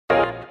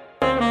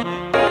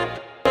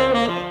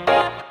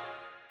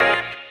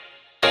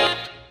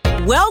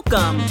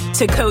Welcome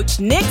to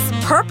Coach Nick's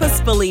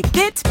Purposefully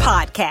Fit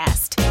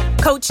podcast.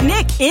 Coach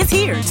Nick is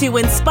here to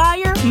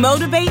inspire,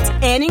 motivate,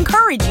 and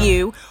encourage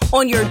you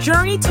on your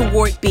journey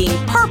toward being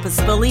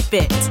purposefully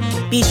fit.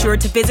 Be sure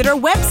to visit our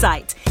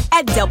website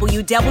at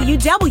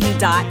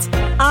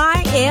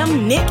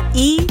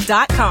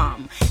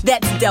www.iamnicke.com.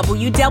 That's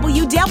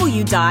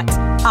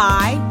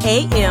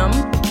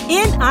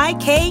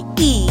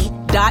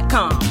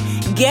www.iamnicke.com.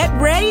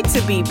 Get ready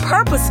to be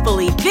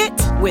purposefully fit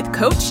with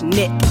Coach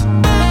Nick.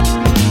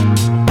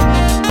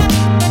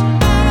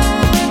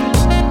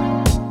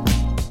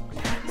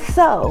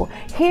 So,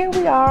 here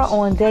we are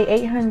on day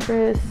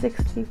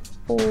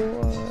 864,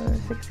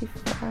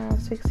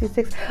 65,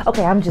 66.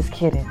 Okay, I'm just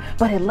kidding.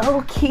 But it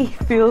low-key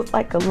feels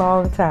like a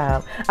long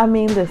time. I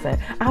mean, listen,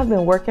 I've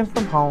been working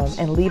from home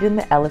and leading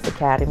the Ellis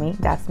Academy.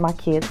 That's my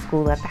kids'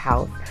 school at the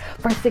house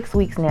for 6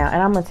 weeks now.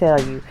 And I'm going to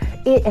tell you,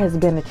 it has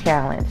been a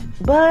challenge.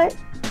 But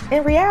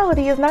in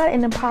reality, it's not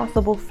an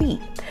impossible feat.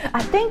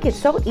 I think it's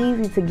so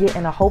easy to get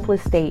in a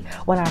hopeless state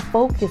when our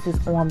focus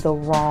is on the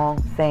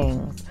wrong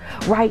things.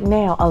 Right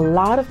now, a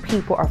lot of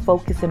people are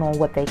focusing on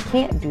what they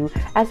can't do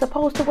as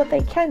opposed to what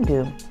they can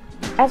do.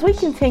 As we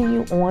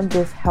continue on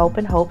this Help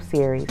and Hope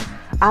series,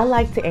 I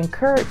like to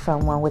encourage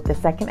someone with the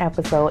second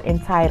episode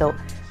entitled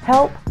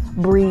Help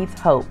Breeds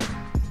Hope.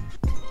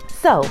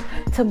 So,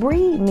 to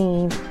breed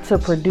means to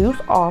produce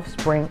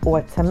offspring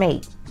or to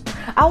mate.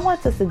 I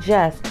want to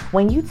suggest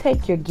when you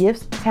take your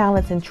gifts,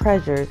 talents, and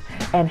treasures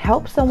and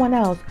help someone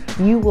else,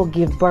 you will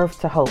give birth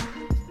to hope.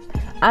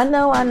 I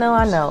know.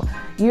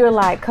 You're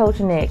like, Coach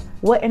Nick,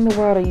 what in the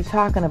world are you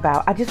talking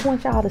about? I just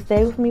want y'all to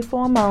stay with me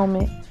for a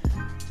moment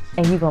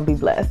and you're going to be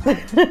blessed.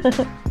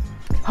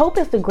 Hope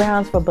is the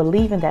grounds for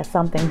believing that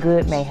something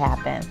good may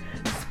happen.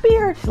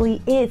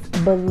 Spiritually, it's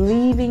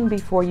believing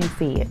before you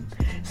see it.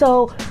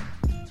 So,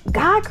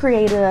 God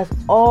created us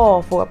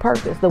all for a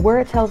purpose. The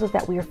word tells us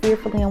that we are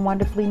fearfully and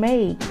wonderfully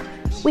made.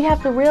 We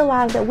have to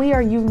realize that we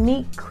are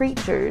unique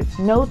creatures.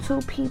 No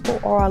two people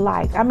are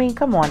alike. I mean,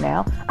 come on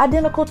now.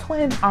 Identical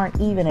twins aren't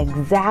even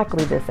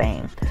exactly the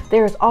same.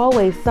 There is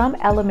always some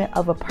element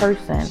of a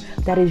person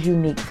that is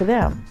unique to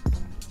them.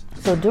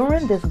 So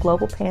during this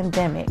global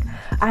pandemic,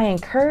 I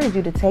encourage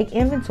you to take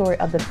inventory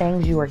of the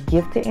things you are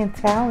gifted and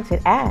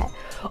talented at,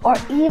 or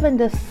even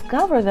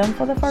discover them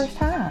for the first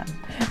time.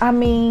 I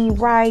mean,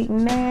 right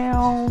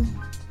now,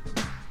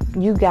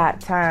 you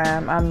got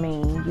time. I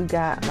mean, you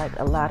got like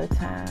a lot of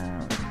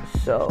time.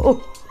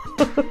 So,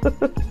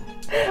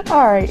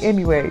 all right,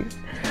 anyways,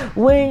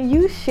 when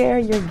you share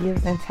your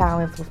gifts and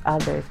talents with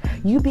others,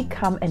 you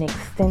become an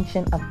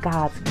extension of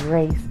God's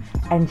grace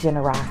and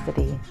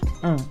generosity.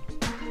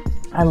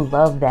 I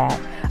love that.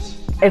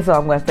 And so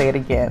I'm going to say it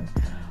again.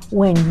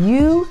 When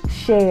you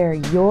share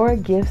your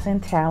gifts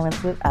and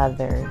talents with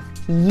others,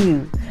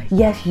 you,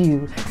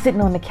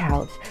 sitting on the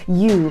couch,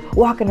 you,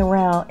 walking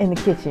around in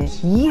the kitchen,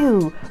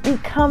 you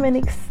become an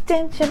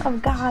extension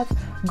of God's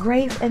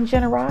grace and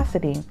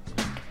generosity.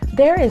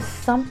 There is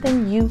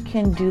something you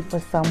can do for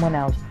someone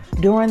else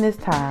during this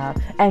time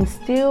and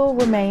still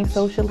remain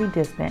socially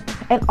distant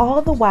and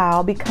all the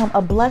while become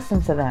a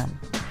blessing to them.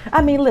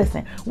 I mean,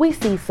 listen, we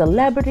see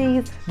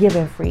celebrities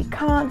giving free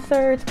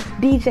concerts.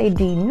 DJ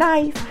D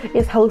Nice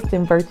is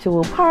hosting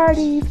virtual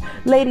parties.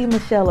 Lady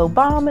Michelle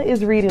Obama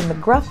is reading the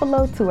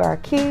Gruffalo to our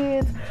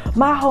kids.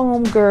 My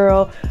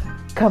homegirl,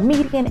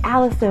 comedian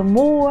Allison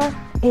Moore,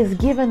 is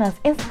giving us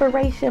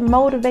inspiration,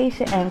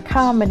 motivation, and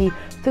comedy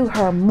through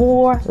her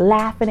More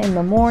Laughing in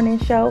the Morning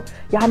show.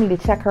 Y'all need to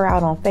check her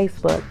out on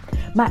Facebook.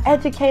 My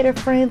educator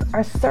friends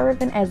are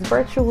serving as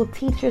virtual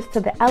teachers to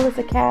the Ellis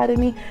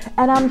Academy,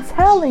 and I'm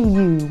telling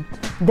you,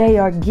 they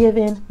are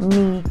giving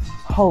me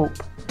hope.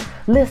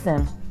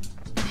 Listen,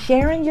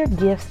 sharing your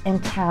gifts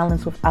and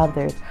talents with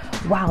others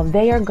while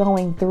they are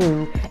going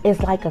through is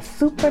like a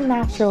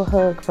supernatural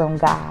hug from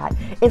God.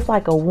 It's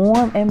like a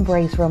warm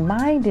embrace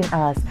reminding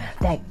us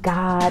that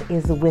God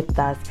is with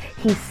us.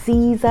 He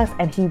sees us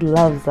and He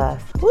loves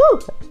us. Woo!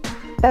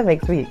 That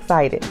makes me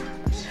excited.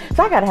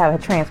 So I got to have a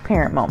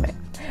transparent moment.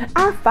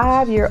 Our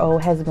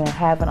 5-year-old has been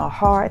having a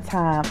hard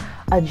time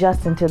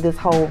adjusting to this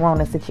whole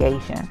Rona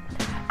situation.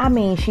 I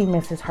mean, she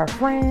misses her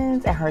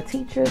friends and her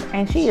teachers,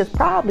 and she is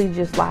probably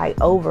just like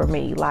over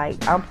me.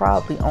 Like, I'm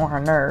probably on her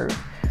nerves.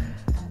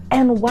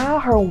 And while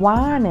her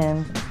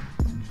whining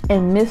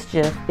and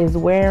mischief is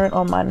wearing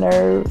on my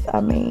nerves,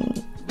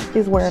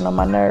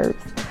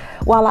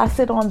 while I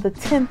sit on the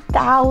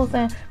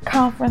 10,000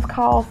 conference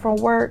call from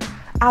work,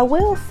 I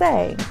will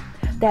say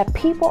that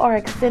people are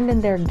extending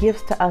their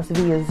gifts to us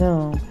via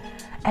Zoom,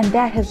 and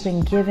that has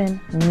been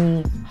giving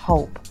me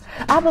hope.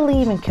 I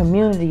believe in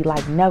community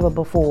like never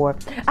before.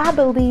 I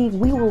believe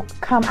we will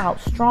come out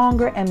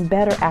stronger and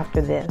better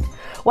after this.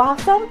 While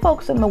some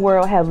folks in the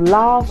world have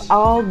lost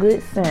all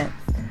good sense,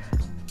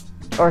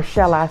 or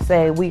shall I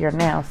say, we are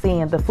now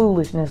seeing the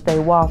foolishness they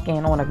walk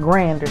in on a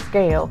grander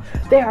scale,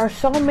 there are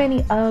so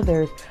many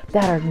others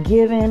that are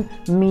giving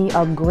me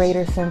a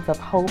greater sense of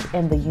hope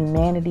in the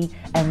humanity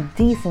and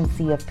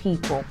decency of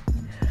people.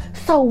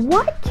 So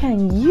what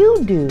can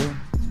you do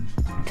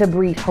to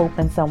breed hope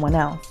in someone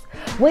else?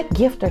 What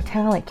gift or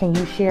talent can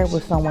you share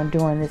with someone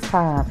during this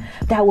time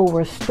that will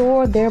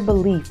restore their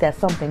belief that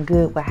something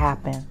good will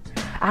happen?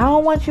 I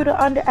don't want you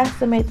to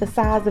underestimate the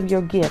size of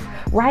your gift.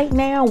 Right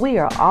now, we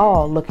are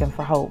all looking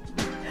for hope.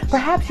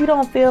 Perhaps you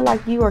don't feel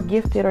like you are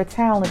gifted or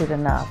talented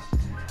enough,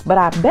 but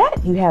I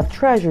bet you have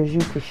treasures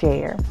you could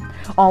share.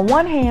 On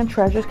one hand,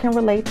 treasures can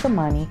relate to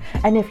money,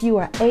 and if you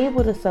are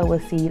able to sow a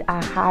seed,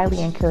 I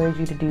highly encourage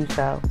you to do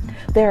so.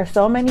 There are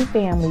so many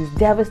families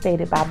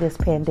devastated by this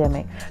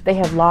pandemic. They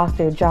have lost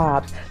their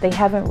jobs. They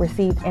haven't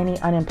received any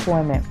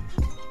unemployment.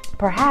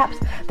 Perhaps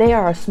they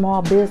are a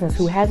small business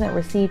who hasn't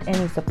received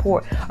any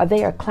support, or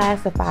they are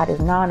classified as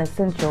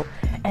non-essential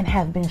and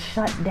have been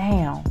shut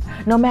down.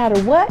 No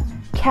matter what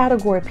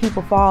category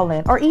people fall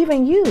in, or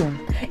even you,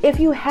 if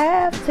you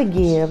have to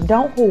give,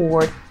 don't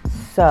hoard,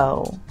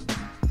 sow.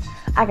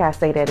 I gotta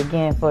say that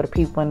again for the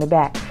people in the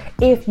back.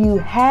 If you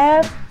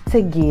have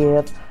to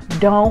give,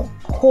 don't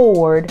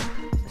hoard,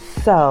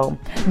 sow.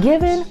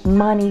 Giving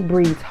money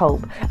breeds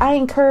hope. I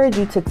encourage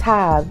you to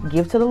tithe,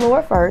 give to the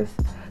Lord first,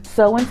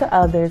 sow into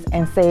others,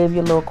 and save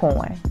your little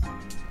coin.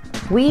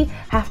 We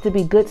have to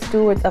be good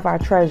stewards of our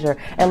treasure.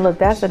 And look,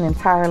 that's an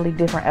entirely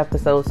different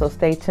episode, so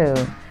stay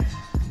tuned.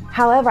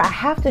 However, I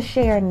have to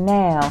share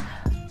now,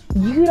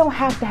 you don't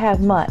have to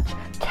have much.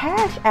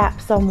 Cash app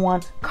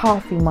someone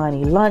coffee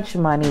money, lunch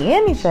money,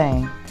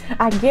 anything.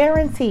 I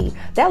guarantee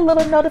that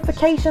little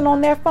notification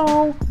on their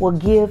phone will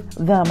give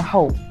them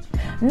hope.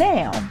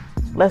 Now,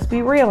 let's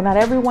be real. Not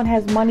everyone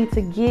has money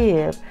to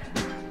give,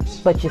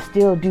 but you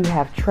still do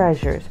have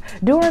treasures.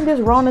 During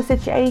this Rona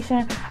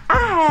situation,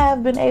 I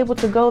have been able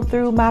to go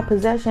through my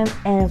possessions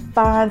and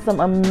find some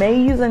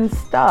amazing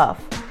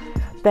stuff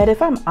that,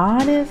 if I'm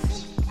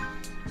honest,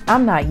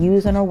 I'm not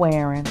using or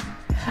wearing.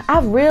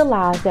 I've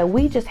realized that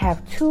we just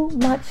have too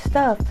much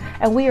stuff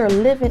and we are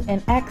living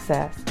in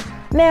excess.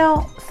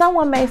 Now,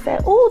 someone may say,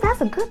 "Oh, that's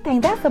a good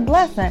thing. That's a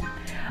blessing."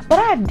 But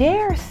I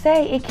dare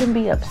say it can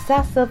be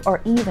obsessive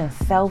or even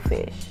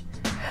selfish.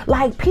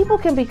 Like, people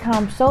can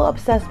become so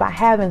obsessed by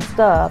having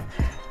stuff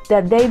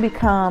that they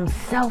become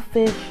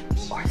selfish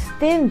or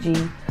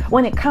stingy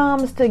when it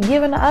comes to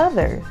giving to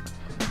others.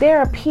 There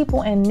are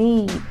people in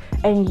need,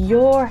 and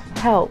your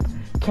help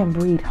can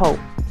breed hope.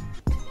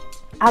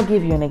 I'll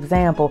give you an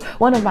example.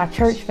 One of my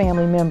church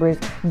family members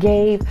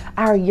gave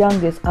our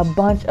youngest a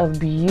bunch of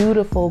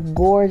beautiful,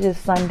 gorgeous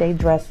Sunday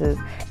dresses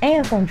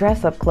and some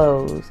dress-up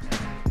clothes.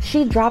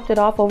 She dropped it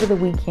off over the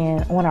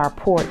weekend on our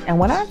porch. And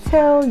when I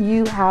tell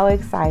you how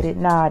excited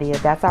Nadia,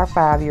 that's our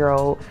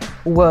 5-year-old,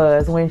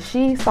 was when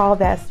she saw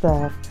that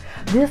stuff,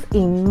 this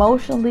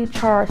emotionally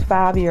charged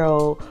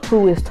 5-year-old,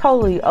 who is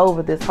totally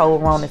over this whole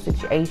Rona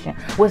situation,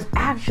 was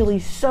actually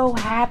so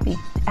happy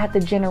at the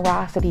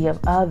generosity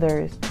of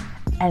others.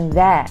 And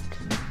that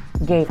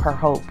gave her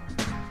hope.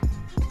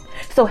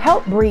 So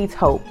help breeds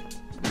hope.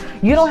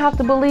 You don't have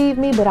to believe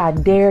me, but I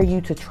dare you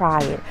to try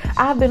it.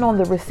 I've been on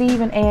the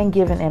receiving and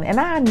giving end, and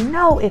I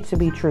know it to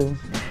be true.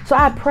 So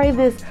I pray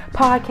this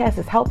podcast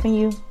is helping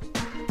you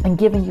and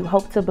giving you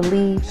hope to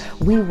believe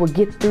we will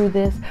get through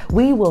this.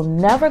 We will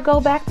never go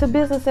back to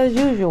business as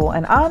usual.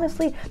 And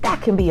honestly, that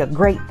can be a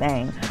great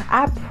thing.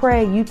 I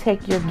pray you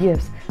take your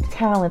gifts,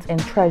 talents, and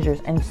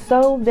treasures and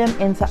sow them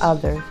into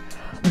others.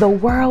 The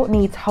world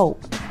needs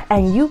hope,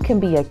 and you can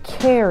be a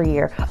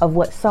carrier of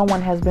what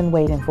someone has been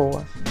waiting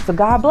for. So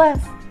God bless.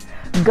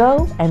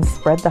 Go and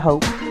spread the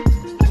hope.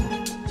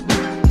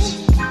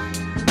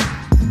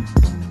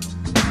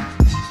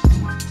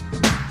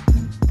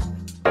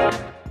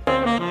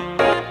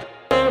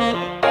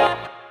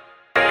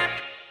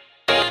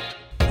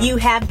 You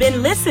have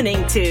been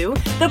listening to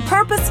the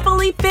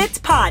Purposefully Fit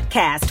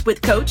podcast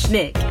with Coach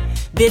Nick.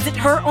 Visit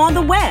her on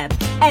the web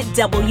at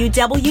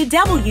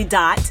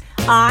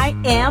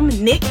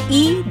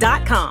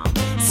www.IamNickE.com.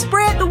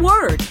 Spread the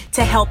word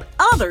to help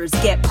others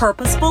get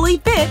purposefully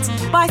fit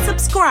by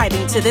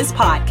subscribing to this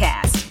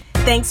podcast.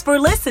 Thanks for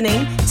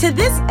listening to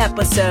this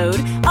episode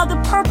of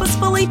the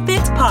Purposefully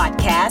Fit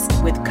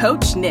podcast with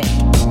Coach Nick.